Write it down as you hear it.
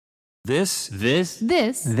This is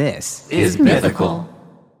mythical.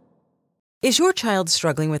 Is your child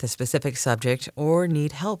struggling with a specific subject or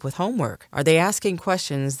need help with homework? Are they asking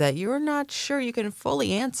questions that you're not sure you can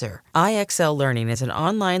fully answer? IXL Learning is an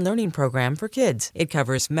online learning program for kids. It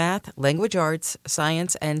covers math, language arts,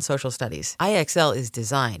 science, and social studies. IXL is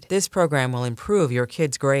designed. This program will improve your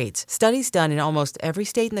kids' grades. Studies done in almost every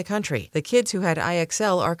state in the country. The kids who had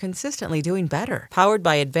IXL are consistently doing better. Powered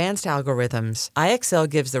by advanced algorithms, IXL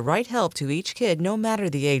gives the right help to each kid no matter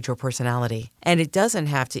the age or personality. And it doesn't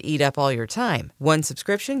have to eat up all your time. One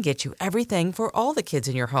subscription gets you everything for all the kids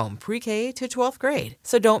in your home, pre-K to 12th grade.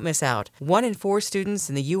 So don't miss out. 1 in 4 students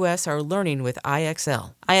in the U.S. are learning with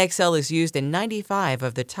IXL. IXL is used in 95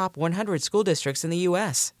 of the top 100 school districts in the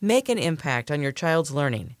U.S. Make an impact on your child's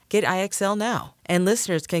learning. Get IXL now. And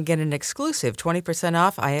listeners can get an exclusive 20%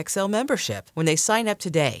 off IXL membership when they sign up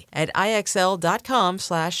today at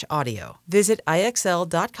IXL.com/audio. Visit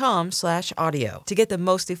IXL.com/audio to get the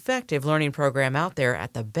most effective learning program out there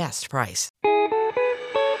at the best price.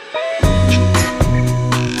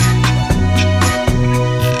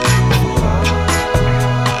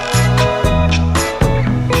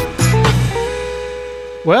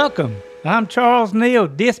 Welcome. I'm Charles Neal,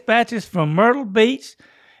 dispatches from Myrtle Beach,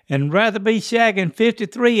 and rather be shagging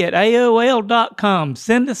 53 at AOL.com.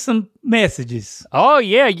 Send us some messages. Oh,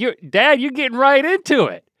 yeah. Dad, you're getting right into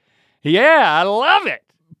it. Yeah, I love it.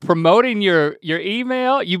 Promoting your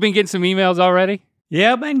email. You've been getting some emails already?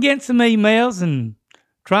 Yeah, I've been getting some emails and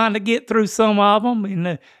trying to get through some of them.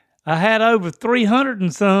 And I had over 300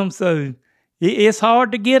 and some, so it's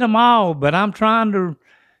hard to get them all, but I'm trying to,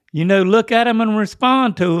 look at them and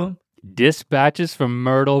respond to them. Dispatches from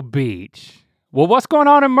Myrtle Beach. Well, what's going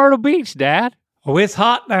on in Myrtle Beach, Dad? Oh, it's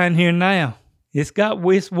hot down here now. It's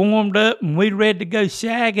warmed up, and we're ready to go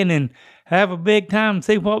shagging and have a big time and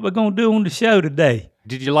see what we're going to do on the show today.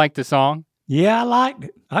 Did you like the song? Yeah, I liked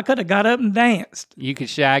it. I could have got up and danced. You could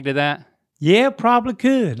shag to that? Yeah, probably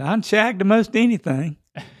could. I'd shag to most anything.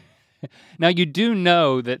 Now, you do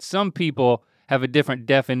know that some people have a different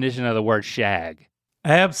definition of the word shag.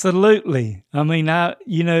 Absolutely. I mean,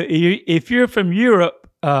 if you're from Europe,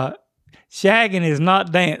 shagging is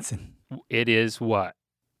not dancing. It is what?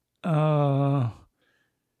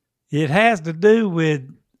 It has to do with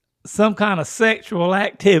some kind of sexual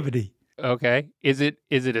activity. Okay. Is it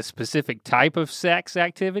a specific type of sex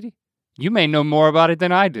activity? You may know more about it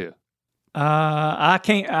than I do. I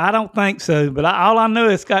don't think so, but all I know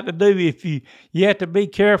it's got to do if you have to be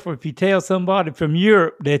careful if you tell somebody from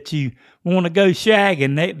Europe that you want to go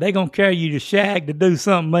shagging, they're going to carry you to shag to do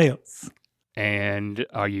something else. And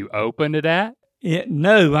are you open to that?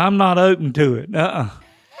 No, I'm not open to it.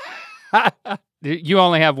 You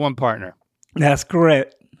only have one partner. That's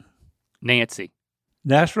correct. Nancy.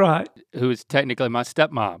 That's right. Who is technically my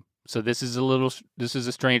stepmom. So this is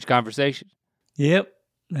a strange conversation. Yep,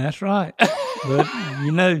 that's right. But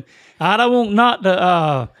I don't want not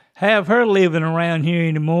to have her living around here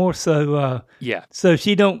anymore. So yeah. So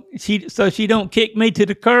she don't kick me to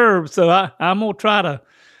the curb. So I'm gonna try to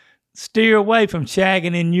steer away from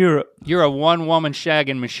shagging in Europe. You're a one-woman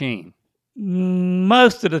shagging machine.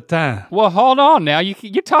 Most of the time. Well, hold on now.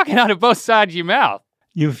 You're talking out of both sides of your mouth.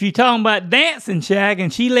 If you're talking about dancing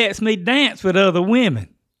shagging, she lets me dance with other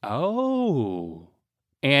women. Oh.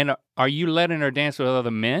 And are you letting her dance with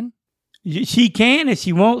other men? She can if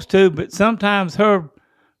she wants to, but sometimes her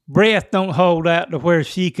breath don't hold out to where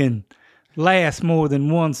she can last more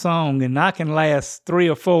than one song, and I can last 3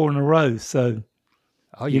 or 4 in a row. So,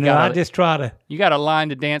 I just try to. You got to line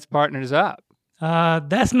the dance partners up.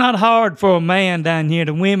 That's not hard for a man down here.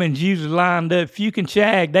 The women's usually lined up. If you can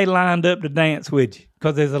shag, they lined up to dance with you.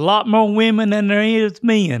 Because there's a lot more women than there is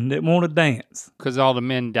men that want to dance. Because all the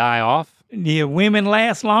men die off? Yeah, women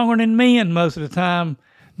last longer than men most of the time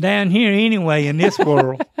down here anyway in this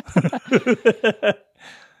world.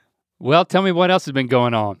 Well, tell me what else has been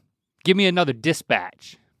going on. Give me another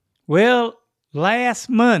dispatch. Well, last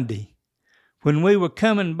Monday, when we were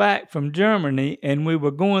coming back from Germany and we were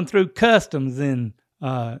going through customs in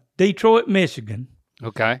Detroit, Michigan.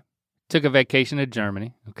 Okay. Took a vacation to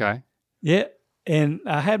Germany. Okay. Yeah. And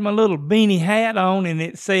I had my little beanie hat on, and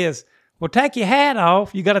it says, well, take your hat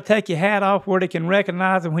off. You got to take your hat off where they can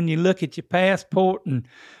recognize it when you look at your passport and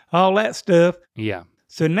all that stuff. Yeah.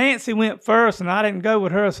 So Nancy went first, and I didn't go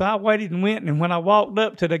with her, so I waited and went. And when I walked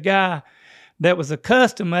up to the guy that was a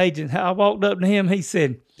custom agent, I walked up to him. He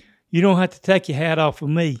said, you don't have to take your hat off for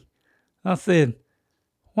me. I said,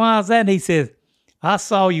 why is that? He said, I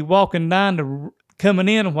saw you coming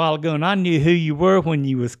in a while ago, and I knew who you were when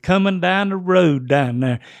you was coming down the road down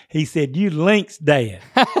there. He said, you Lynx dad.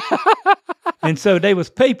 And so there was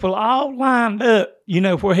people all lined up,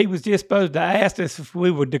 where he was just supposed to ask us if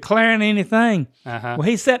we were declaring anything. Uh-huh. Well,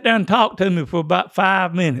 he sat there and talked to me for about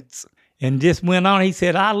 5 minutes and just went on. He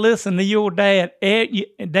said, I listen to your dad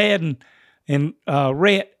and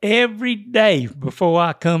Rhett every day before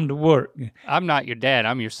I come to work. I'm not your dad.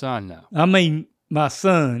 I'm your son, though. I mean, my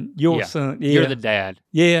son, your son. Yeah. You're the dad.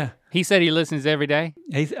 Yeah. He said he listens every day?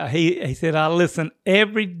 He said, I listen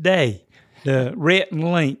every day to Rhett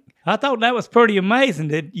and Link. I thought that was pretty amazing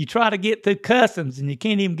that you try to get through customs and you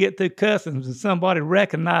can't even get through customs and somebody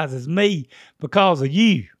recognizes me because of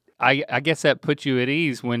you. I guess that puts you at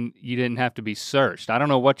ease when you didn't have to be searched. I don't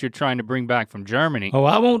know what you're trying to bring back from Germany. Oh,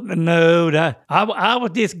 I want to know that. I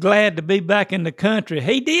was just glad to be back in the country.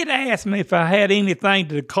 He did ask me if I had anything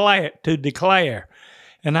to declare.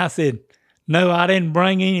 And I said, no, I didn't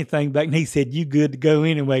bring anything back. And he said, you good to go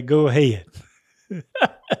anyway. Go ahead.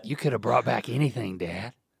 You could have brought back anything,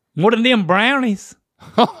 Dad. One of them brownies.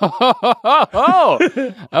 Oh,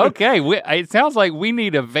 okay. It sounds like we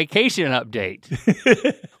need a vacation update.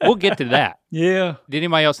 We'll get to that. Yeah. Did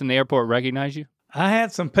anybody else in the airport recognize you? I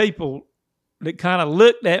had some people that kind of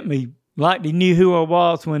looked at me like they knew who I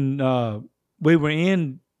was when we were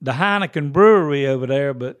in the Heineken brewery over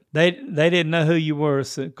there, but they didn't know who you were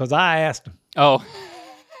because I asked them. Oh.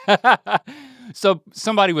 So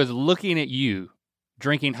somebody was looking at you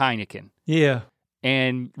drinking Heineken. Yeah.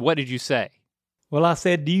 And what did you say? Well, I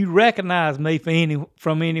said, do you recognize me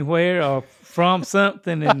from anywhere or from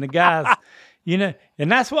something? And the guys, and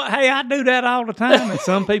that's I do that all the time. And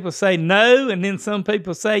some people say no, and then some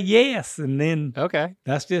people say yes. And then Okay.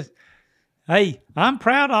 That's just, hey, I'm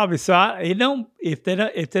proud of you. So if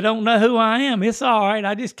they don't know who I am, it's all right.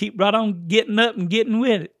 I just keep right on getting up and getting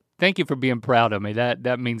with it. Thank you for being proud of me.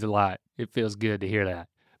 That means a lot. It feels good to hear that.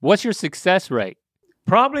 What's your success rate?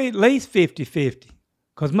 Probably at least 50-50.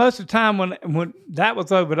 Because most of the time when that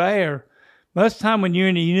was over there, most of the time when you're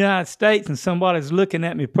in the United States and somebody's looking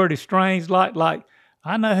at me pretty strange, like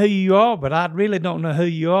I know who you are, but I really don't know who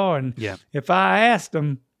you are. And if I asked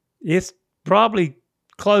them, it's probably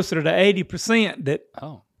closer to 80% that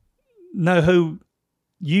know who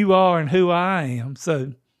you are and who I am.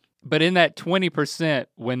 So, but in that 20%,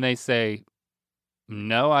 when they say,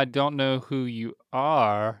 no, I don't know who you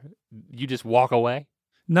are, you just walk away?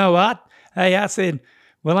 No, I said,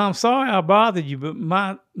 well, I'm sorry I bothered you, but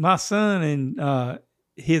my son and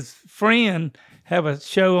his friend have a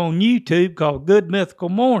show on YouTube called Good Mythical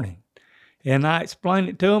Morning. And I explained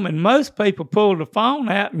it to them, and most people pull the phone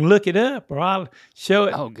out and look it up, or I'll show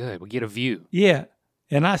it. Oh, good. We get a view. Yeah.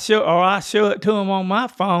 And I show it to them on my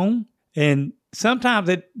phone, and sometimes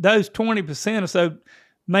those 20% or so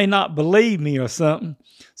may not believe me or something.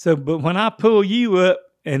 So, but when I pull you up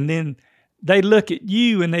and then they look at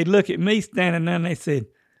you and they look at me standing there and they said,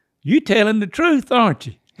 you telling the truth, aren't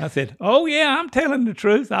you? I said, oh yeah, I'm telling the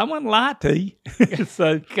truth. I wouldn't lie to you.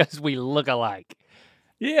 So, because we look alike.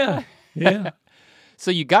 Yeah. So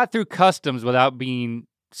you got through customs without being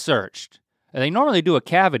searched. And they normally do a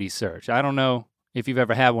cavity search. I don't know if you've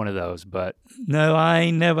ever had one of those, but. No, I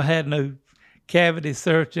ain't never had no cavity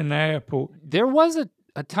search in the airport. There was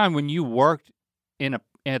a time when you worked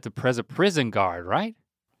at the prison guard, right?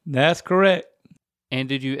 That's correct. And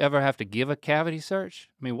did you ever have to give a cavity search?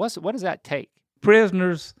 I mean, what does that take?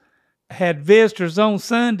 Prisoners had visitors on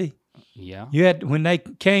Sunday. Yeah. When they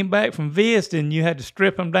came back from visiting, you had to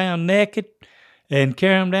strip them down naked and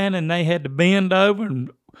carry them down, and they had to bend over and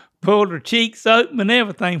pull their cheeks open and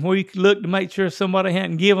everything where you could look to make sure somebody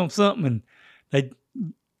hadn't given them something and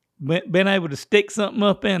they'd been able to stick something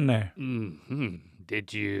up in there. Mm-hmm.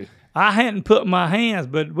 Did you? I hadn't put my hands,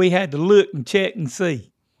 but we had to look and check and see.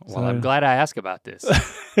 Well, so. I'm glad I asked about this.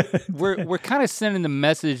 We're kind of sending the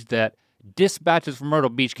message that dispatches from Myrtle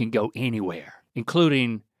Beach can go anywhere,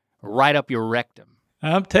 including right up your rectum.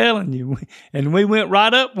 I'm telling you. And we went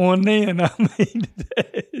right up one then.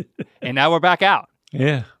 And now we're back out.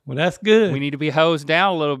 Yeah, well, that's good. We need to be hosed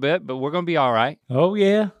down a little bit, but we're going to be all right. Oh,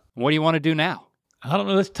 yeah. What do you want to do now? I don't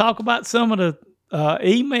know. Let's talk about some of the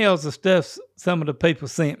emails and stuff some of the people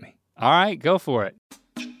sent me. All right, go for it.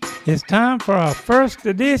 It's time for our first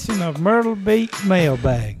edition of Myrtle Beach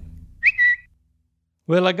Mailbag.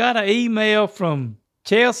 Well, I got an email from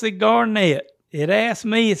Chelsea Garnett. It asked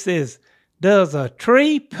me, it says, does a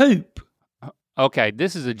tree poop? Okay,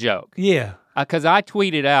 this is a joke. Yeah. Because I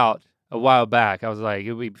tweeted out a while back, I was like,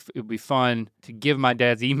 it would be fun to give my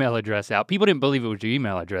dad's email address out. People didn't believe it was your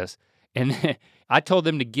email address. And I told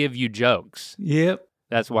them to give you jokes. Yep.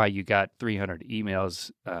 That's why you got 300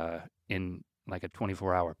 emails in like a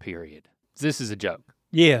 24-hour period. This is a joke.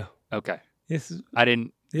 Yeah. Okay. You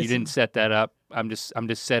didn't set that up? I'm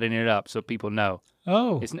just setting it up so people know.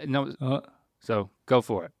 Oh. It's no. So go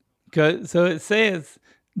for it. So it says,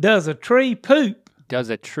 does a tree poop? Does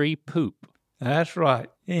a tree poop? That's right.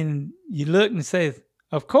 And you look and it says,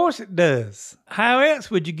 of course it does. How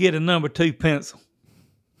else would you get a number 2 pencil?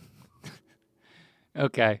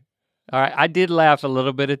 Okay. All right. I did laugh a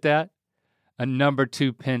little bit at that. A number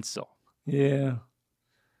 2 pencil. Yeah.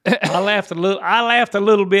 I laughed a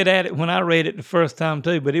little bit at it when I read it the first time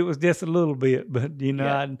too, but it was just a little bit. But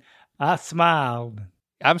I smiled.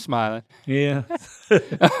 I'm smiling. Yeah.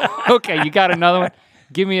 Okay, you got another one?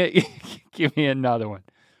 Give me another one.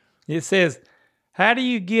 It says, how do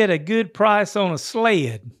you get a good price on a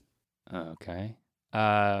sled? Okay.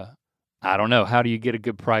 I don't know. How do you get a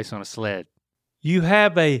good price on a sled? You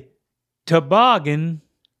have a toboggan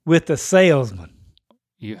with a salesman.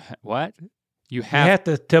 What? You have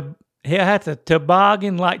to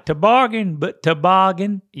toboggan, like toboggan, but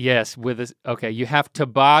toboggan. Yes, you have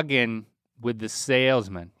toboggan with the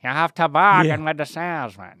salesman. You have toboggan with the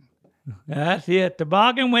salesman. That's it,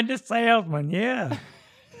 toboggan with the salesman, yeah.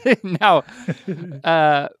 Now,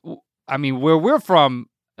 I mean, where we're from,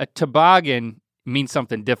 a toboggan means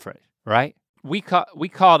something different, right? We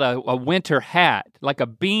called a winter hat, like a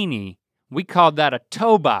beanie, we called that a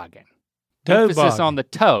toboggan. Emphasis on the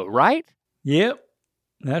toe, right? Yep,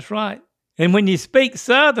 that's right. And when you speak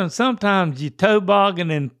Southern, sometimes you toboggan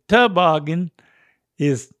and toboggan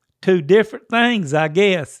is 2 different things, I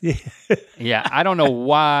guess. Yeah, I don't know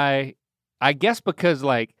why. I guess because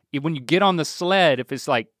like when you get on the sled, if it's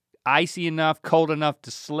like icy enough, cold enough to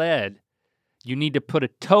sled, you need to put a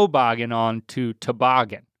toboggan on to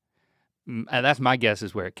toboggan. That's my guess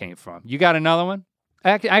is where it came from. You got another one?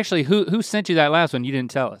 Actually, who sent you that last one? You didn't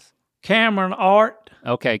tell us. Cameron Art.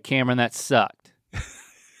 Okay, Cameron, that sucked.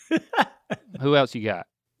 Who else you got?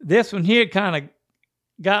 This one here kind of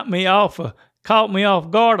caught me off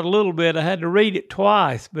guard a little bit. I had to read it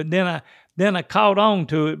twice, but then I caught on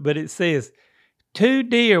to it. But it says, 2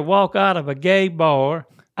 deer walk out of a gay bar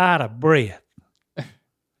out of breath.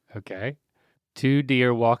 Okay. 2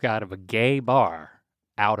 deer walk out of a gay bar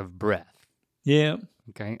out of breath. Yeah.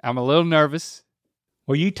 Okay, I'm a little nervous.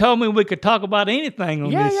 Well, you told me we could talk about anything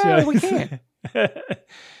on this show. Yeah, we can.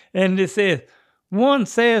 And it says, one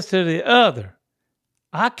says to the other,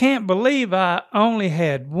 I can't believe I only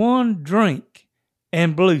had 1 drink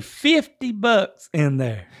and blew $50 in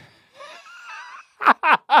there.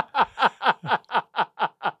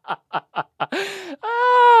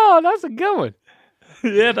 Oh, that's a good one.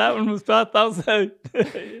 Yeah, that one was, I thought so.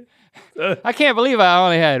 I can't believe I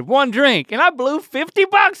only had 1 drink and I blew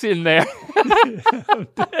 $50 in there.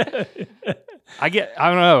 I don't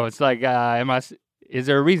know. It's like, is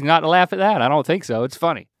there a reason not to laugh at that? I don't think so. It's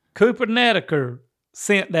funny. Cooper Nedeker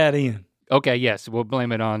sent that in. Okay, yes, we'll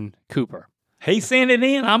blame it on Cooper. He sent it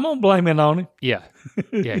in. I'm gonna blame it on him. Yeah,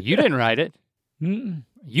 yeah. You didn't write it. Mm-mm.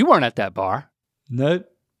 You weren't at that bar. Nope.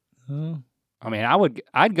 Oh. I mean,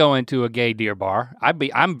 I'd go into a gay deer bar.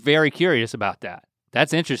 I'm very curious about that.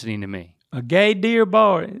 That's interesting to me. A gay deer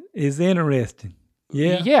bar is interesting.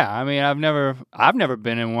 Yeah. Yeah. I mean, I've never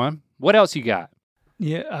been in one. What else you got?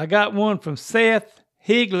 Yeah, I got one from Seth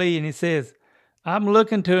Higley, and he says, I'm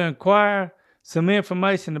looking to inquire some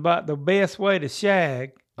information about the best way to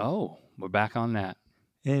shag. Oh, we're back on that.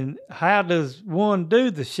 And how does one do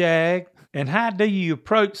the shag? And how do you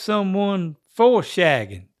approach someone for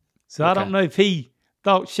shagging? So okay. I don't know if he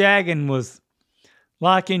thought shagging was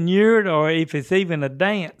like inured or if it's even a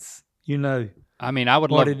dance, you know. I mean, I would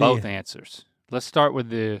love both answers. Let's start with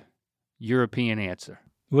the European answer.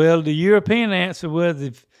 Well, the European answer was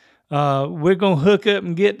if we're going to hook up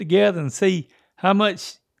and get together and see how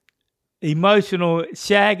much emotional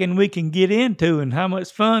shagging we can get into and how much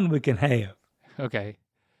fun we can have. Okay.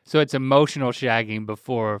 So it's emotional shagging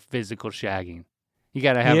before physical shagging. You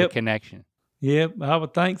got to have a connection. Yep, I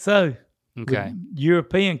would think so. Okay.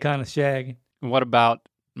 European kind of shagging. What about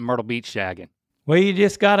Myrtle Beach shagging? Well,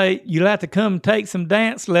 you'll have to come and take some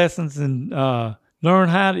dance lessons and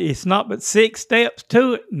learn it's not but 6 steps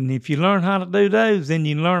to it. And if you learn how to do those, then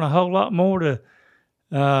you learn a whole lot more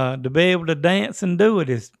to be able to dance and do it.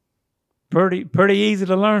 It's pretty easy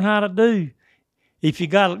to learn how to do. If you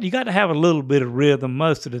got to have a little bit of rhythm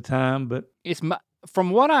most of the time, but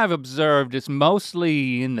from what I've observed, it's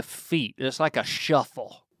mostly in the feet. It's like a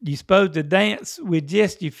shuffle. You're supposed to dance with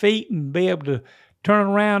just your feet and be able to turn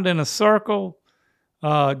around in a circle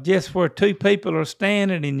just where 2 people are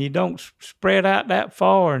standing, and you don't spread out that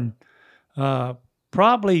far, and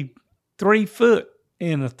probably 3 foot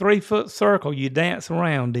in a 3-foot circle you dance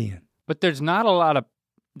around in. But there's not a lot of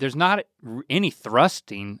there's not any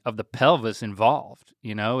thrusting of the pelvis involved.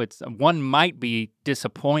 You know, it's one might be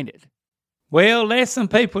disappointed. Well, there's some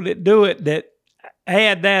people that do it that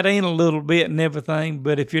add that in a little bit and everything.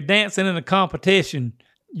 But if you're dancing in a competition,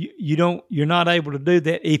 you're not able to do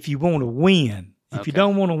that if you want to win. If you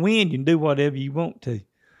don't want to win, you can do whatever you want to.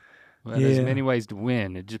 Well, there's many ways to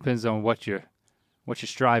win. It depends on what you're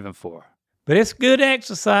striving for. But it's good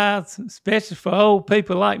exercise, especially for old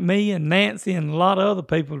people like me and Nancy and a lot of other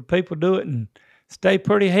people. People do it and stay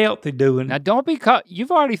pretty healthy doing it. Now don't be caught,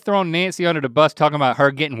 you've already thrown Nancy under the bus talking about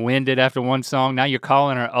her getting winded after one song. Now you're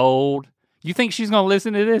calling her old. You think she's gonna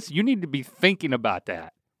listen to this? You need to be thinking about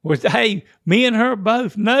that. Well, hey, me and her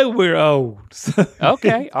both know we're old.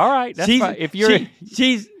 Okay, all right, that's fine. If you're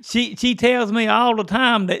she tells me all the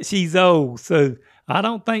time that she's old, so I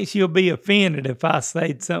don't think she'll be offended if I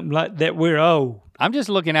say something like that. We're old. I'm just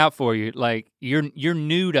looking out for you. Like you're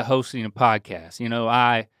new to hosting a podcast. You know,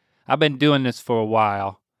 I've been doing this for a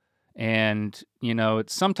while, and you know,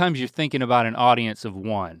 it's sometimes you're thinking about an audience of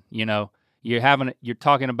one. You know, you're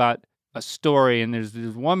talking about a story, and there's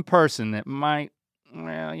one person that might.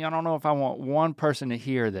 Well, I don't know if I want one person to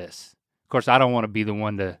hear this. Of course, I don't want to be the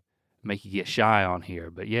one to make you get shy on here,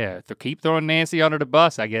 but yeah, keep throwing Nancy under the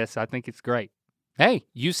bus, I guess. I think it's great. Hey,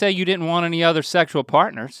 you say you didn't want any other sexual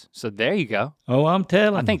partners, so there you go. Oh, I'm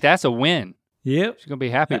telling you. I think that's a win. Yep. She's going to be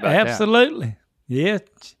happy about Absolutely. Yes.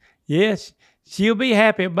 Yes. She'll be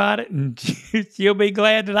happy about it, and she'll be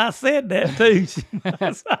glad that I said that, too.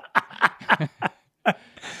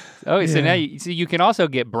 So now you can also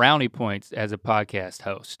get brownie points as a podcast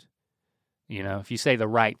host. You know, if you say the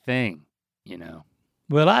right thing, you know.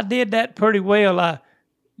 Well, I did that pretty well.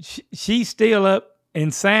 She's still up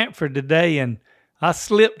in Sanford today, and I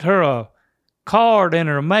slipped her a card in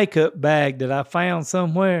her makeup bag that I found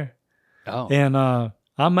somewhere. Oh. And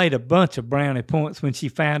I made a bunch of brownie points when she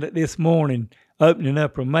found it this morning, opening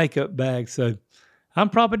up her makeup bag. So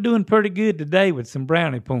I'm probably doing pretty good today with some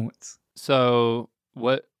brownie points. So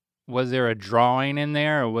what? Was there a drawing in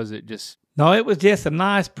there, or was it just? No, it was just a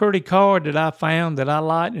nice, pretty card that I found that I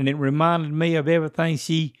liked, and it reminded me of everything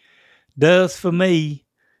she does for me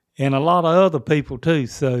and a lot of other people too.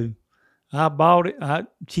 So I bought it.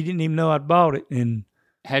 She didn't even know I'd bought it. And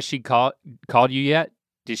has she called you yet?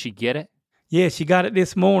 Did she get it? Yeah, she got it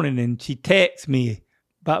this morning, and she texted me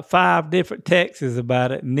about 5 different texts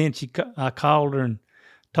about it, and then I called her and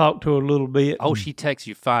talked to her a little bit. Oh, she texts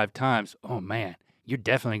you 5 times. Oh man. You're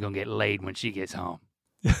definitely gonna get laid when she gets home.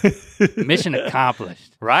 Mission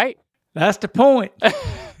accomplished, right? That's the point.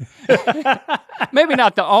 Maybe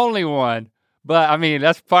not the only one, but I mean,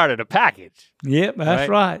 that's part of the package. Yep, that's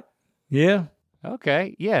right. Yeah.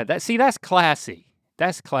 Okay, yeah, that's classy.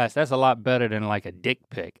 That's class. That's a lot better than like a dick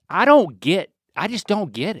pic. I just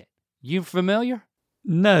don't get it. You familiar?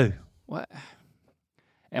 No. What?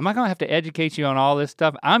 Am I gonna have to educate you on all this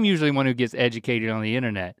stuff? I'm usually one who gets educated on the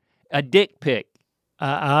internet. A dick pic.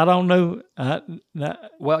 I don't know.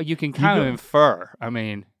 Well, you can kind of infer. I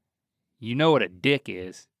mean, you know what a dick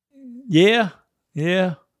is. Yeah,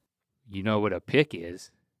 yeah. You know what a pic is.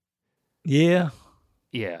 Yeah.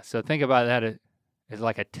 Yeah, so think about that as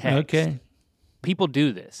like a text. Okay. People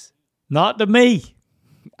do this. Not to me.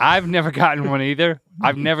 I've never gotten one either.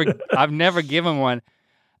 I've never given one.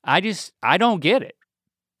 I don't get it.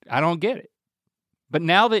 I don't get it. But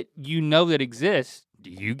now that you know that exists, do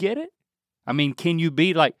you get it? I mean, can you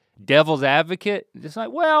be like devil's advocate? Just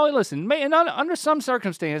like, well, listen, man, under some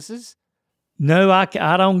circumstances. No, I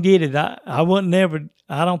don't get it. I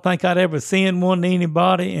don't think I'd ever send one to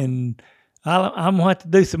anybody, and I'm gonna have to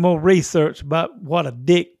do some more research about what a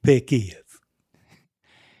dick pic is.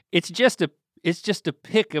 It's just a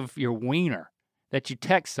pic of your wiener that you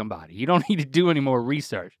text somebody. You don't need to do any more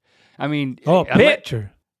research. I mean, a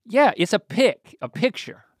picture. Yeah, it's a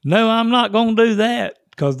picture. No, I'm not gonna do that.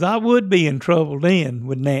 Because I would be in trouble then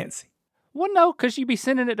with Nancy. Well, no, because you'd be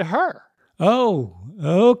sending it to her. Oh,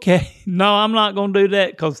 okay. No, I'm not going to do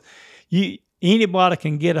that because anybody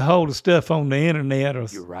can get a hold of stuff on the internet.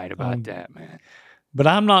 You're right about that, man. But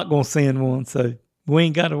I'm not going to send one, so we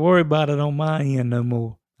ain't got to worry about it on my end no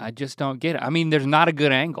more. I just don't get it. I mean, there's not a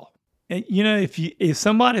good angle. You know, if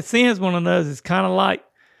somebody sends one of those, it's kind of like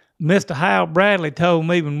Mr. Hal Bradley told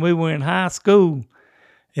me when we were in high school,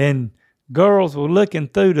 and girls were looking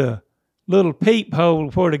through the little peephole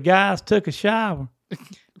where the guys took a shower.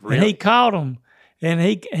 Really? And he caught them. And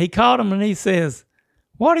he caught them and he says,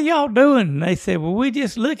 "What are y'all doing?" And they said, "Well, we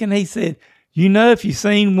just looking." He said, "You know, if you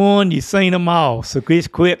seen one, you seen them all. So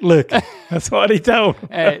just quit looking." That's what he told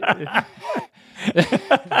them.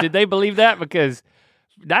 Did they believe that? Because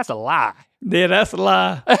that's a lie. Yeah, that's a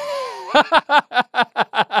lie.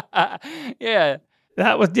 Yeah.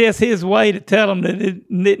 That was just his way to tell them that it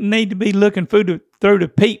didn't need to be looking through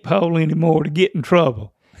the peephole anymore to get in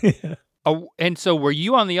trouble. Oh, and so were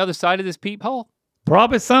you on the other side of this peephole?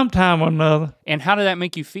 Probably sometime or another. And how did that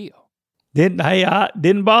make you feel?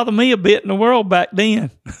 Didn't bother me a bit in the world back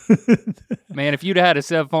then. Man, if you'd had a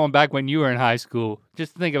cell phone back when you were in high school,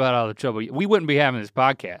 just think about all the trouble. We wouldn't be having this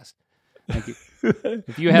podcast.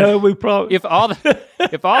 If you had, no, we probably. if all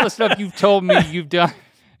the stuff you've told me you've done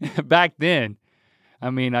back then, I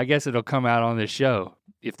mean, I guess it'll come out on this show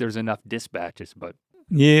if there's enough dispatches. But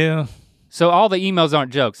yeah. So all the emails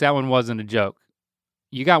aren't jokes. That one wasn't a joke.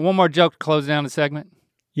 You got one more joke to close down the segment?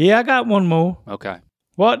 Yeah, I got one more. Okay.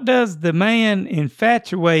 What does the man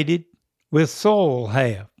infatuated with soil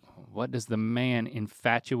have? What does the man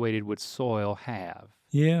infatuated with soil have?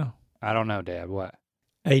 Yeah. I don't know, Dad. What?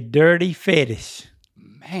 A dirty fetish.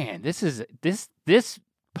 Man, this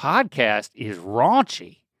podcast is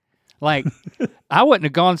raunchy. Like, I wouldn't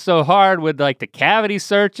have gone so hard with like the cavity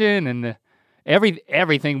searching and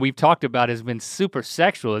everything we've talked about has been super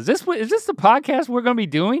sexual. Is this the podcast we're gonna be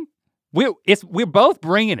doing? We're both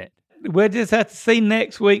bringing it. We'll just have to see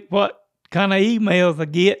next week what kind of emails I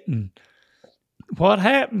get and what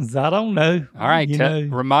happens. I don't know. All right,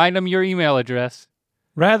 remind them your email address.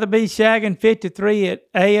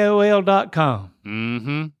 ratherbeshagging53@aol.com.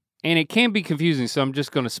 Mm-hmm. And it can be confusing, so I'm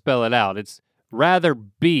just going to spell it out. It's rather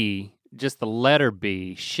be, just the letter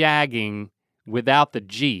B, shagging without the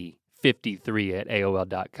G,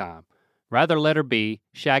 53@aol.com. Rather letter B,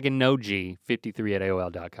 shagging no G,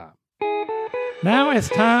 53@aol.com. Now it's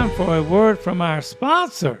time for a word from our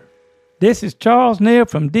sponsor. This is Charles Neal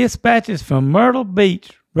from Dispatches from Myrtle Beach.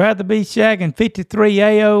 Rather be shagging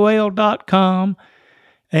 53@aol.com.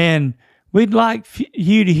 And we'd like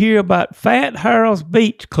you to hear about Fat Harold's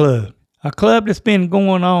Beach Club, a club that's been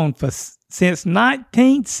going on since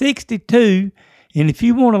 1962. And if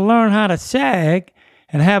you want to learn how to shag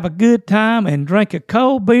and have a good time and drink a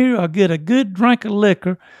cold beer or get a good drink of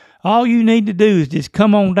liquor, all you need to do is just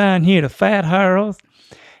come on down here to Fat Harold's.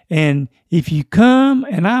 And if you come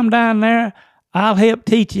and I'm down there, I'll help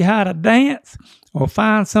teach you how to dance or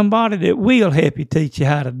find somebody that will help you teach you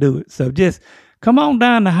how to do it. So just come on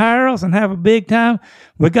down to Harold's and have a big time.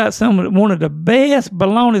 We got one of the best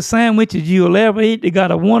bologna sandwiches you'll ever eat. They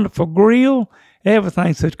got a wonderful grill,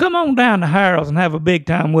 everything. So come on down to Harold's and have a big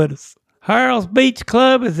time with us. Harold's Beach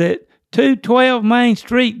Club is at 212 Main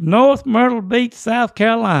Street, North Myrtle Beach, South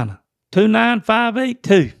Carolina,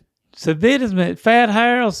 29582. So visit me at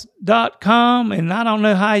fatharolds.com, and I don't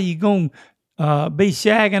know how you're going to be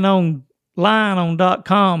shagging online on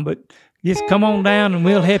 .com, but just come on down and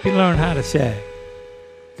we'll help you learn how to shag.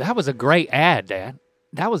 That was a great ad, Dad.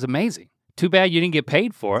 That was amazing. Too bad you didn't get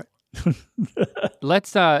paid for it.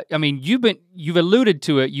 Let's, I mean, you've alluded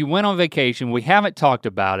to it. You went on vacation. We haven't talked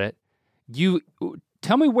about it.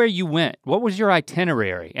 Tell me where you went. What was your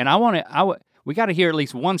itinerary? And we got to hear at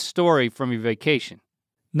least one story from your vacation.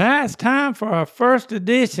 Now it's time for our first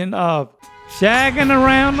edition of Shagging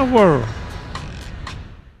Around the World.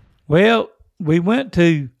 Well, we went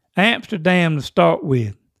to Amsterdam to start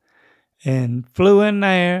with and flew in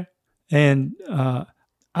there, and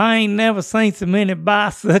I ain't never seen so many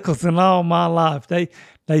bicycles in all my life.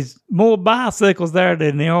 There's more bicycles there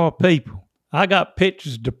than there are people. I got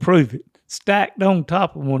pictures to prove it, stacked on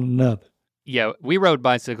top of one another. Yeah, we rode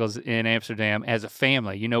bicycles in Amsterdam as a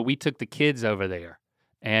family. You know, we took the kids over there,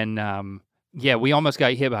 and we almost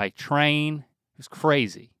got hit by a train. It was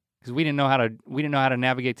crazy because we didn't know how to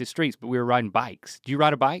navigate the streets, but we were riding bikes. Do you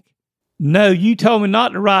ride a bike? No, you told me not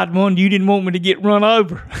to ride one. You didn't want me to get run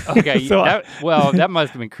over. Okay, that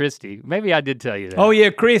must have been Christy. Maybe I did tell you that. Oh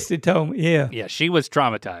yeah, Christy told me. Yeah. Yeah, she was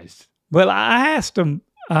traumatized. Well, I asked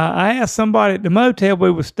somebody at the motel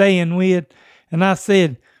we were staying with, and I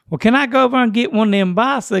said, well, can I go over and get one of them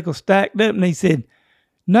bicycles stacked up? And he said,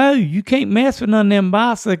 no, you can't mess with none of them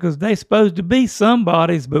bicycles. They supposed to be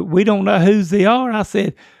somebody's, but we don't know whose they are. I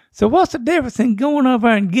said, so what's the difference in going over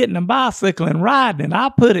and getting a bicycle and riding? And I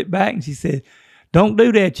put it back, and she said, don't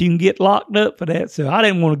do that. You can get locked up for that. So I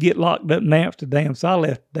didn't want to get locked up in Amsterdam, so I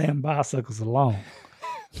left the damn bicycles alone.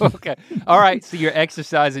 Okay. All right, so you're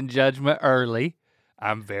exercising judgment early.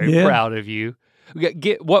 I'm very proud of you.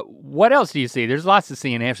 What else do you see? There's lots to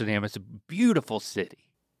see in Amsterdam. It's a beautiful city.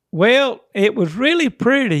 Well, it was really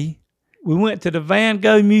pretty. We went to the Van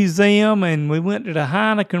Gogh Museum, and we went to the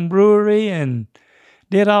Heineken Brewery and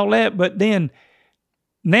did all that. But then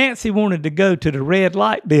Nancy wanted to go to the red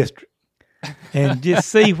light district and just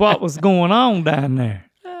see what was going on down there.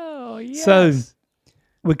 Oh, yes. So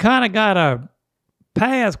we kind of got our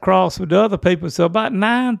paths crossed with other people. So about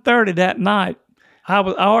 9:30 that night, I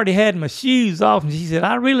already had my shoes off, and she said,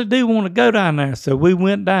 I really do want to go down there. So we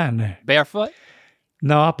went down there. Barefoot?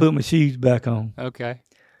 No, I put my shoes back on. Okay.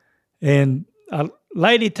 And a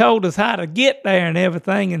lady told us how to get there and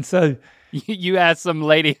everything. And so You asked some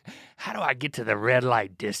lady, how do I get to the red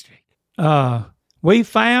light district? we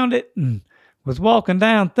found it and was walking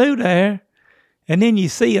down through there. And then you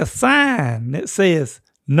see a sign that says,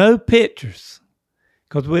 no pictures.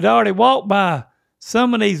 Because we'd already walked by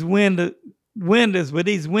some of these windows with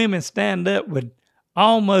these women stand up with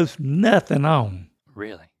almost nothing on.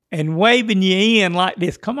 Really? And waving you in like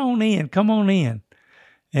this, come on in, come on in.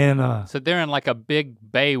 And so they're in like a big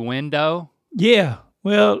bay window? yeah,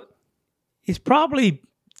 well, it's probably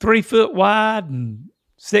 3 foot wide and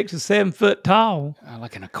 6 or 7 foot tall.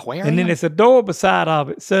 Like an aquarium? And then there's a door beside of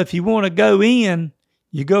it. So if you want to go in,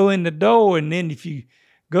 you go in the door, and then if you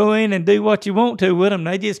go in and do what you want to with them,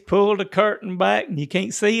 they just pull the curtain back and you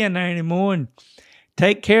can't see in there anymore and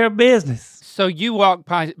take care of business. So you walked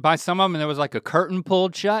by some of them and there was like a curtain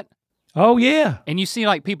pulled shut? Oh, yeah. And you see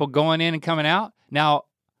like people going in and coming out? Now,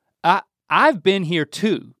 I've been here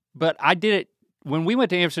too, but I did it when we went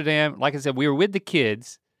to Amsterdam. Like I said, we were with the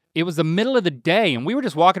kids. It was the middle of the day and we were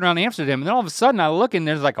just walking around Amsterdam, and then all of a sudden I look and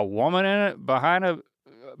there's like a woman in it behind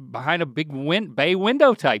a big bay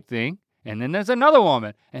window type thing. And then there's another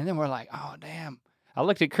woman. And then we're like, oh, damn. I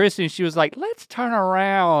looked at Kristen and she was like, let's turn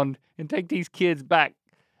around and take these kids back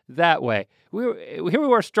that way. Here we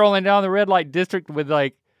were strolling down the red light district with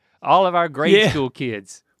like all of our grade school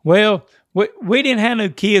kids. Well, we didn't have no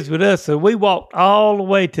kids with us, so we walked all the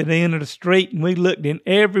way to the end of the street and we looked in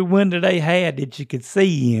every window they had that you could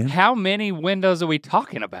see in. How many windows are we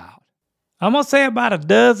talking about? I'm going to say about a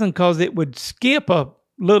dozen, because it would skip a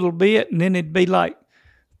little bit and then it'd be like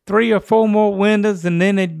 3 or 4 more windows, and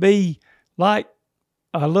then it'd be like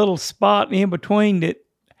a little spot in between that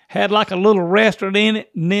had like a little restaurant in it,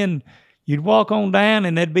 and then you'd walk on down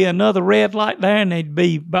and there'd be another red light there, and there'd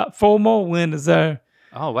be about 4 more windows there.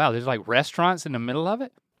 Oh, wow. There's like restaurants in the middle of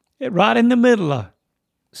it? Right in the middle of it.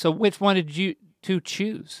 So which one did you two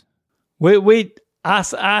choose? I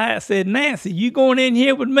said, Nancy, you going in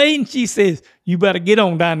here with me? And she says, you better get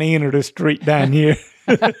on down the end of the street down here.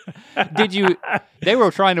 They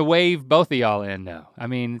were trying to wave both of y'all in though. I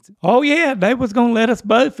mean. Oh yeah, they was going to let us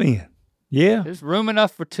both in. Yeah. There's room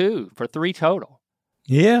enough for 3 total.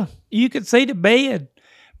 Yeah. You could see the bed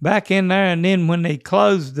back in there, and then when they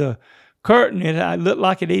closed the curtain, it looked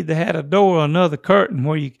like it either had a door or another curtain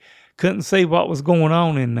where you couldn't see what was going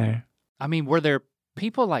on in there. I mean, were there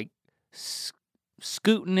people like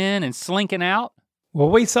scooting in and slinking out? Well,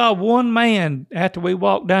 we saw one man after we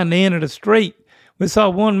walked down the end of the street. We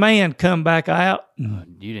saw one man come back out. You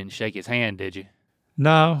didn't shake his hand, did you?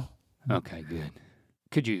 No. Okay, good.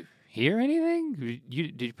 Could you hear anything?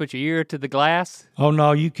 Did you put your ear to the glass? Oh,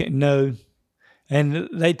 no, you can't. No. And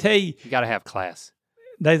they tell you. You got to have class.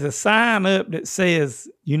 There's a sign up that says,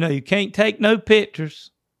 you can't take no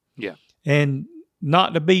pictures. Yeah. And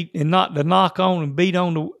not to knock on and beat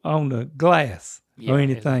on the glass or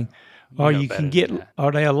anything. Or you can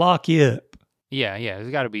or they'll lock you up. Yeah,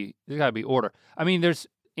 there's got to be order. I mean, there's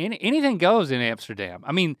anything goes in Amsterdam.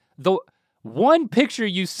 I mean, the one picture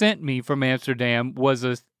you sent me from Amsterdam was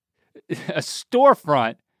a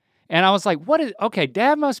storefront, and I was like, okay,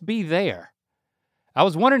 Dad must be there. I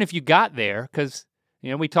was wondering if you got there, because,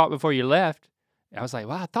 we talked before you left. I was like,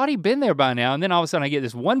 well, I thought he'd been there by now, and then all of a sudden I get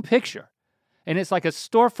this one picture, and it's like a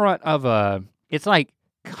storefront of it's like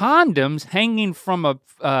condoms hanging from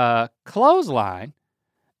a clothesline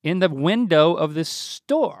in the window of this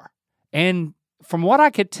store. And from what I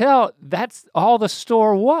could tell, that's all the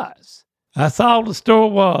store was. That's all the store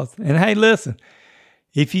was. And hey, listen,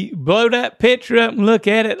 if you blow that picture up and look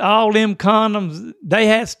at it, all them condoms, they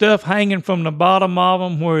had stuff hanging from the bottom of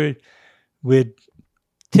them where it would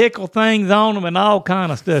tickle things on them and all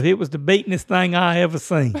kind of stuff. It was the beatingest thing I ever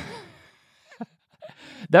seen.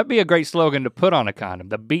 That'd be a great slogan to put on a condom.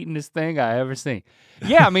 The beatingest thing I ever seen.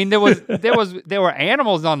 Yeah, I mean, there were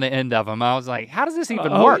animals on the end of them. I was like, how does this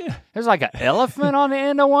even work? Yeah. There's like an elephant on the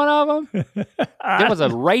end of one of them. There was a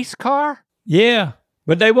race car. Yeah,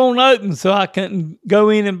 but they won't open, so I couldn't go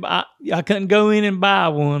in and buy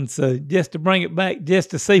one. So just to bring it back,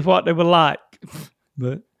 just to see what they were like.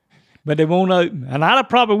 But they won't open, and I'd have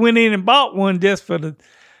probably went in and bought one just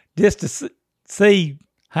to see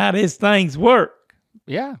how these things work.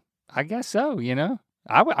 Yeah, I guess so.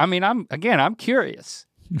 I'm curious.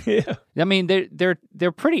 Yeah. I mean,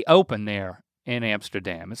 they're pretty open there in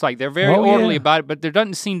Amsterdam. It's like they're very orderly about it, but there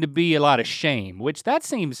doesn't seem to be a lot of shame, which that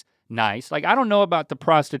seems nice. Like, I don't know about the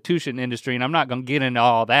prostitution industry, and I'm not gonna get into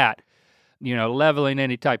all that, leveling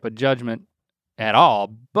any type of judgment at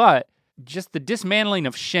all, but just the dismantling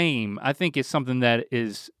of shame, I think, is something that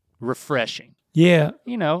is refreshing. Yeah.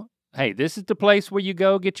 Hey, this is the place where you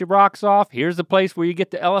go get your rocks off. Here's the place where you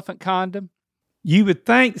get the elephant condom. You would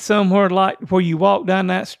think somewhere like where you walk down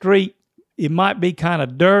that street, it might be kind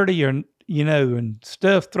of dirty or, and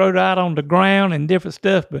stuff thrown out on the ground and different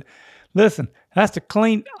stuff. But listen,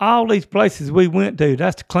 all these places we went to,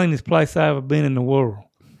 that's the cleanest place I've ever been in the world.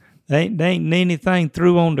 They ain't anything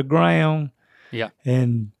threw on the ground. Yeah.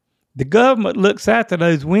 And the government looks after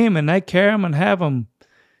those women. They carry them and have them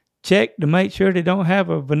checked to make sure they don't have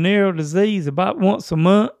a venereal disease about once a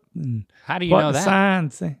month. And how do you know that? The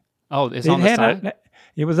sign say. Oh, it's on the sign?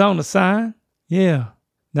 It was on the sign, yeah,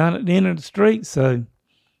 down at the end of the street. So,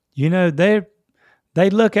 they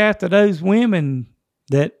look after those women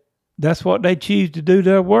that's what they choose to do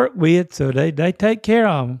their work with, so they take care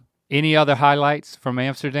of them. Any other highlights from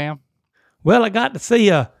Amsterdam? Well, I got to see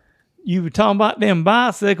you were talking about them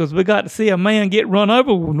bicycles. We got to see a man get run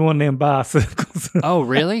over with one of them bicycles. Oh,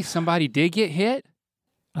 really? Somebody did get hit?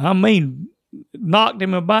 I mean, knocked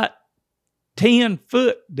him about 10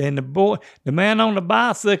 foot. Then the man on the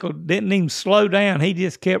bicycle didn't even slow down. He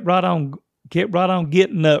just kept right on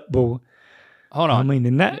getting up, boy. Hold on. I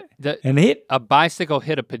mean, a bicycle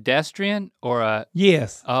hit a pedestrian or a...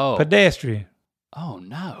 Yes. Oh. Pedestrian. Oh,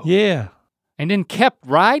 no. Yeah. And then kept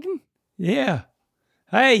riding? Yeah.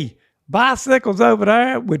 Hey, bicycles over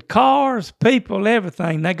there with cars, people,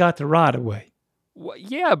 everything, they got the right of way. Well,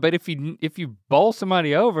 yeah, but if you bowl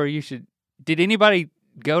somebody over, you should... Did anybody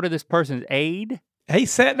go to this person's aid? He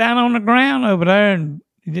sat down on the ground over there, and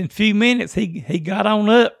in a few minutes, he got on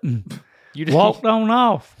up and walked on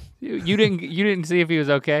off. You didn't see if he was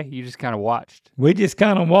okay? You just kind of watched? We just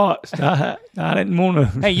kind of watched. I didn't want to...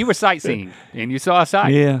 Hey, you were sightseeing, and you saw a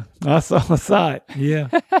sight. Yeah, I saw a sight, yeah.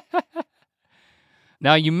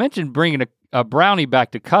 Now, you mentioned bringing a brownie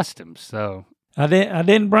back to customs, so... I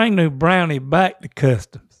didn't bring no brownie back to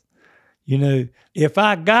customs. If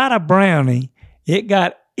I got a brownie, it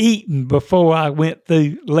got eaten before I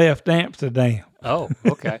left Amsterdam. Oh,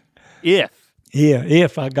 okay.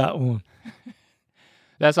 If I got one.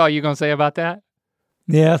 That's all you're going to say about that?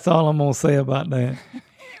 Yeah, that's all I'm going to say about that.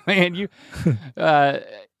 Man,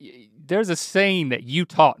 there's a saying that you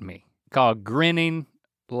taught me called grinning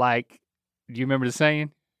like, do you remember the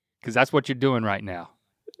saying? Because that's what you're doing right now.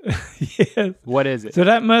 Yes. What is it? So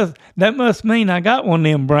that must mean I got one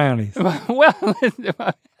of them brownies. Well,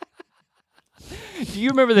 do you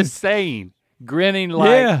remember the saying? Grinning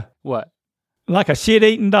like what? Like a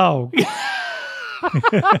shit-eating dog.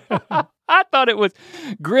 I thought it was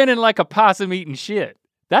grinning like a possum eating shit.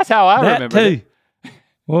 That's how I remember it.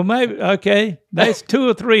 Well, maybe, okay. That's 2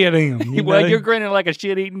 or 3 of them. You're grinning like a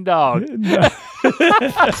shit-eating dog.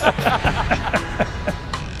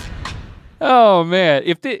 Oh, man.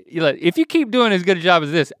 If you keep doing as good a job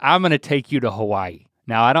as this, I'm going to take you to Hawaii.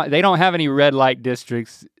 Now, they don't have any red light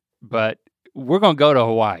districts, but we're going to go to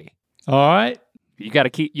Hawaii. All right. You got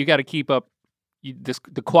to keep up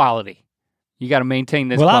the quality. You got to maintain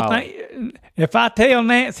this quality. I think if I tell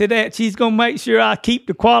Nancy that, she's gonna make sure I keep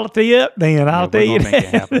the quality up. Then I'll tell you that. Make it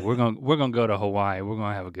happen. We're gonna go to Hawaii. We're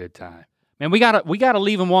gonna have a good time. Man, we gotta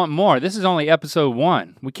leave them wanting more. This is only episode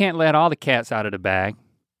 1. We can't let all the cats out of the bag.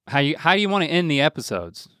 How do you want to end the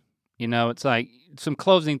episodes? It's like some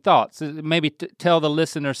closing thoughts. Maybe tell the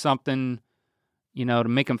listener something, to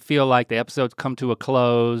make them feel like the episode's come to a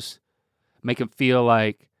close. Make them feel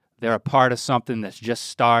like they're a part of something that's just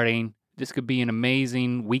starting. This could be an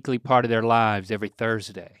amazing weekly part of their lives every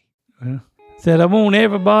Thursday. Said I want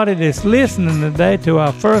everybody that's listening today to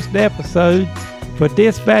our first episode for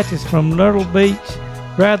dispatches from Myrtle Beach,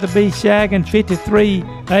 Rather Be Shagging 53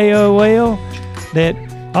 AOL, that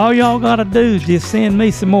all y'all got to do is just send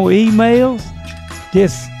me some more emails.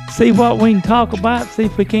 Just see what we can talk about, see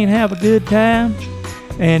if we can't have a good time.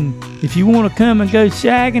 And if you want to come and go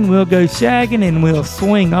shagging, we'll go shagging and we'll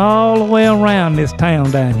swing all the way around this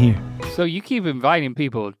town down here. So you keep inviting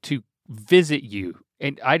people to visit you,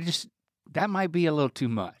 and that might be a little too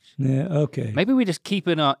much. Yeah, okay. Maybe we just keep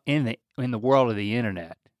it in the world of the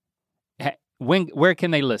internet. Where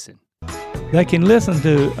can they listen? They can listen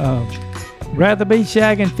to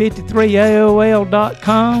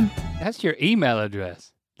ratherbeshagging53aol.com. That's your email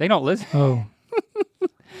address. They don't listen. Oh.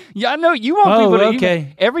 Yeah, I know you want people to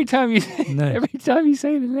okay. Every time you say the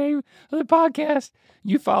name of the podcast,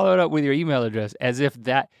 you follow it up with your email address as if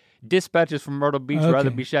that dispatches from Myrtle Beach,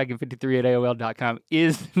 Rather Be Shagging 53 at AOL.com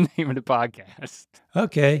is the name of the podcast.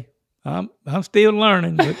 Okay. I'm still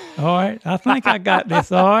learning, but all right. I think I got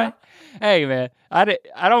this, all right. Hey, man, I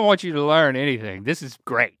don't want you to learn anything. This is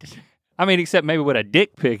great. I mean, except maybe what a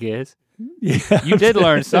dick pic is. Yeah, You did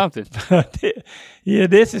learn something. Yeah,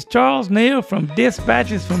 this is Charles Neal from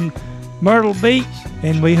Dispatches from Myrtle Beach,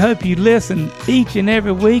 and we hope you listen each and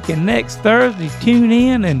every week. And next Thursday, tune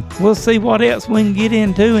in, and we'll see what else we can get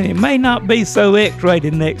into. And it may not be so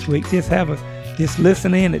X-rated next week. Just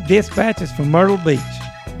listen in at Dispatches from Myrtle Beach.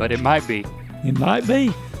 But it might be. It might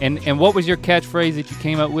be. And what was your catchphrase that you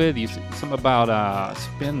came up with? You said something about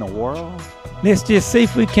spin the world? Let's just see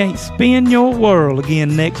if we can't spin your world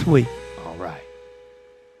again next week.